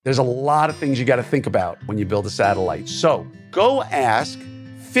There's a lot of things you got to think about when you build a satellite. So go ask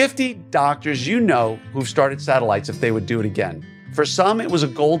 50 doctors you know who've started satellites if they would do it again. For some, it was a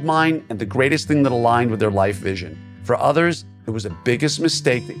gold mine and the greatest thing that aligned with their life vision. For others, it was the biggest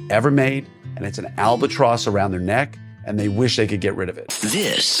mistake they ever made, and it's an albatross around their neck, and they wish they could get rid of it.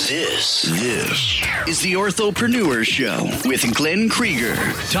 This is the Orthopreneur Show with Glenn Krieger,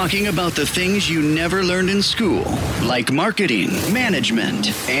 talking about the things you never learned in school, like marketing,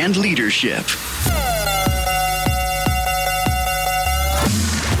 management, and leadership.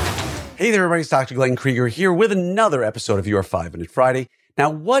 Hey there, everybody. It's Dr. Glenn Krieger here with another episode of Your 5-Minute Friday. Now,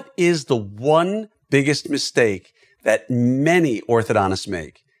 what is the one biggest mistake that many orthodontists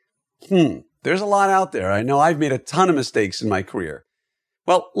make? There's a lot out there. I know I've made a ton of mistakes in my career.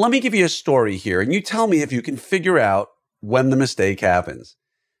 Well, let me give you a story here, and you tell me if you can figure out when the mistake happens.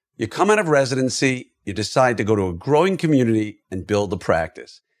 You come out of residency, you decide to go to a growing community and build a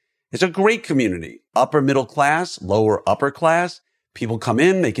practice. It's a great community, upper middle class, lower upper class. People come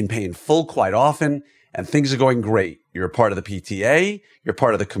in, they can pay in full quite often, and things are going great. You're a part of the PTA, you're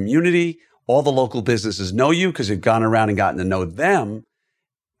part of the community, all the local businesses know you because you've gone around and gotten to know them,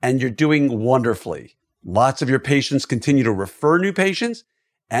 and you're doing wonderfully. Lots of your patients continue to refer new patients,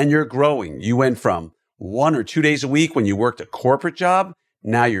 and you're growing. You went from 1 or 2 days a week when you worked a corporate job,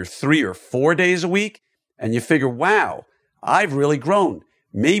 now you're 3 or 4 days a week, and you figure, wow, I've really grown.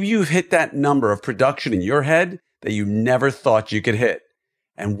 Maybe you've hit that number of production in your head that you never thought you could hit.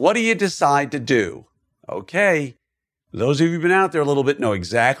 And what do you decide to do? Okay, those of you who've been out there a little bit know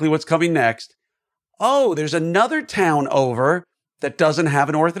exactly what's coming next. Oh, there's another town over that doesn't have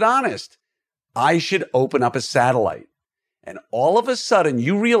an orthodontist. I should open up a satellite. And all of a sudden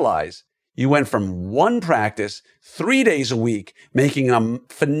you realize you went from one practice 3 days a week, making a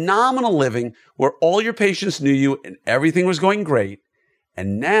phenomenal living where all your patients knew you and everything was going great.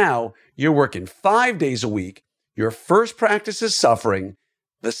 And now you're working 5 days a week. Your first practice is suffering.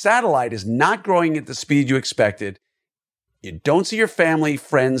 The satellite is not growing at the speed you expected. You don't see your family,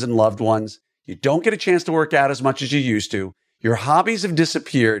 friends, and loved ones. You don't get a chance to work out as much as you used to. Your hobbies have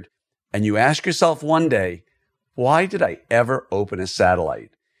disappeared. And you ask yourself one day, why did I ever open a satellite?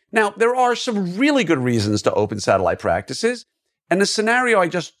 Now, there are some really good reasons to open satellite practices. And the scenario I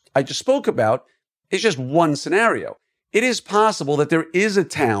just spoke about is just one scenario. It is possible that there is a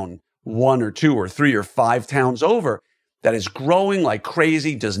town 1 or 2 or 3 or 5 towns over that is growing like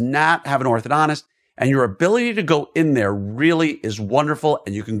crazy, does not have an orthodontist, and your ability to go in there really is wonderful,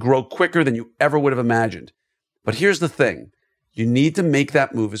 and you can grow quicker than you ever would have imagined. But here's the thing. You need to make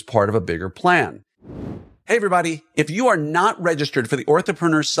that move as part of a bigger plan. Hey, everybody. If you are not registered for the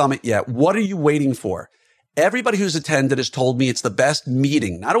Orthopreneur Summit yet, what are you waiting for? Everybody who's attended has told me it's the best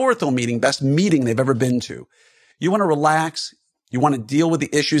meeting, not ortho meeting, best meeting they've ever been to. You want to relax. You want to deal with the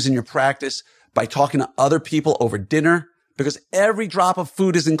issues in your practice by talking to other people over dinner, because every drop of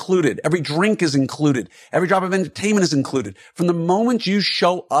food is included. Every drink is included. Every drop of entertainment is included. From the moment you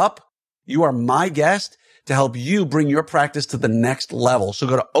show up, you are my guest to help you bring your practice to the next level. So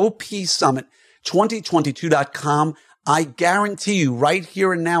go to opsummit2022.com. I guarantee you right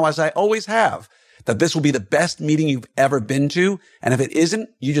here and now, as I always have, that this will be the best meeting you've ever been to. And if it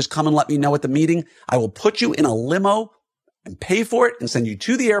isn't, you just come and let me know at the meeting. I will put you in a limo and pay for it and send you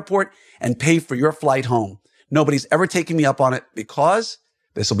to the airport and pay for your flight home. Nobody's ever taken me up on it because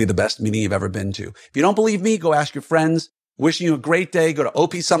this will be the best meeting you've ever been to. If you don't believe me, go ask your friends. Wishing you a great day. Go to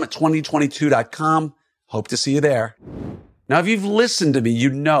opsummit2022.com. Hope to see you there. Now, if you've listened to me, you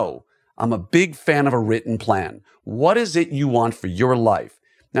know I'm a big fan of a written plan. What is it you want for your life?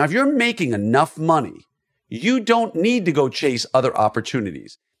 Now, if you're making enough money, you don't need to go chase other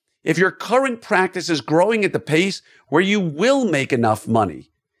opportunities. If your current practice is growing at the pace where you will make enough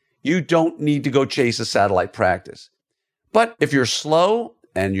money, you don't need to go chase a satellite practice. But if you're slow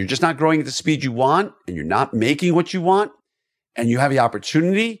and you're just not growing at the speed you want and you're not making what you want and you have the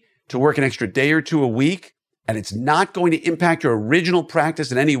opportunity to work an extra day or 2 a week and it's not going to impact your original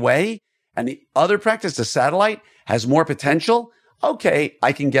practice in any way and the other practice, the satellite, has more potential, okay,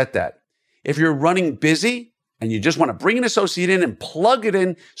 I can get that. If you're running busy and you just want to bring an associate in and plug it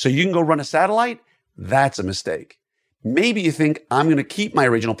in so you can go run a satellite, that's a mistake. Maybe you think I'm going to keep my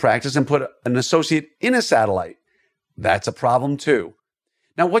original practice and put an associate in a satellite. That's a problem too.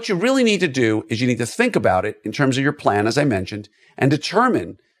 Now, what you really need to do is you need to think about it in terms of your plan, as I mentioned, and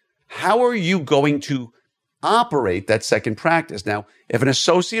determine how are you going to operate that second practice. Now, if an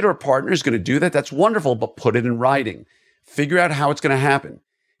associate or a partner is going to do that, that's wonderful, but put it in writing. Figure out how it's going to happen.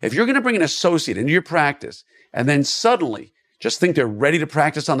 If you're going to bring an associate into your practice and then suddenly just think they're ready to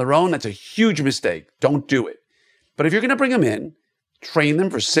practice on their own, that's a huge mistake. Don't do it. But if you're going to bring them in, train them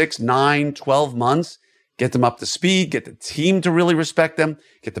for 6, 9, 12 months, get them up to speed, get the team to really respect them,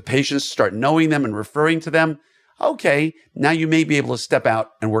 get the patients to start knowing them and referring to them. Okay, now you may be able to step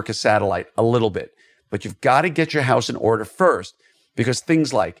out and work a satellite a little bit, but you've got to get your house in order first, because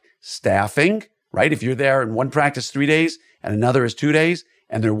things like staffing, right? If you're there in one practice 3 days and another is 2 days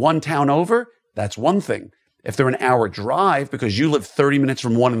and they're one town over, that's one thing. If they're an hour drive because you live 30 minutes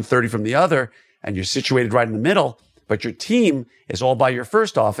from one and 30 from the other and you're situated right in the middle, but your team is all by your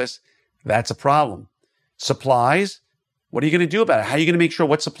first office, that's a problem. Supplies, what are you going to do about it? How are you going to make sure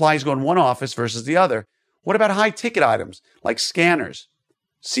what supplies go in one office versus the other? What about high ticket items like scanners,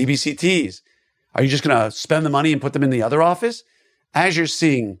 CBCTs? Are you just going to spend the money and put them in the other office? As you're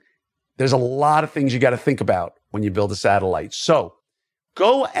seeing, there's a lot of things you got to think about when you build a satellite. So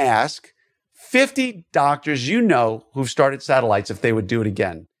go ask 50 doctors you know who've started satellites if they would do it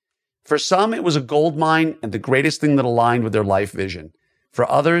again. For some, it was a gold mine and the greatest thing that aligned with their life vision. For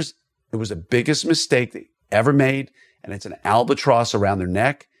others, it was the biggest mistake they ever made, and it's an albatross around their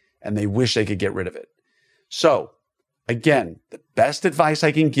neck, and they wish they could get rid of it. So, again, the best advice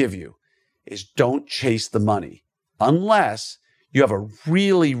I can give you is don't chase the money unless you have a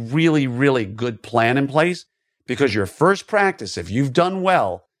really, really, really good plan in place, because your first practice, if you've done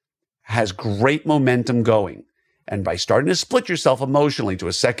well, has great momentum going. And by starting to split yourself emotionally to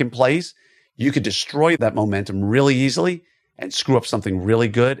a second place, you could destroy that momentum really easily and screw up something really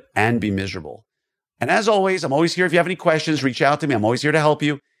good and be miserable. And as always, I'm always here. If you have any questions, reach out to me. I'm always here to help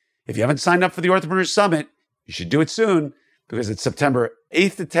you. If you haven't signed up for the Orthopreneur Summit, you should do it soon, because it's September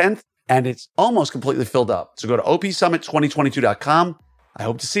 8th to 10th and it's almost completely filled up. So go to opsummit2022.com. I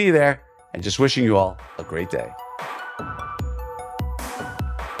hope to see you there, and just wishing you all a great day.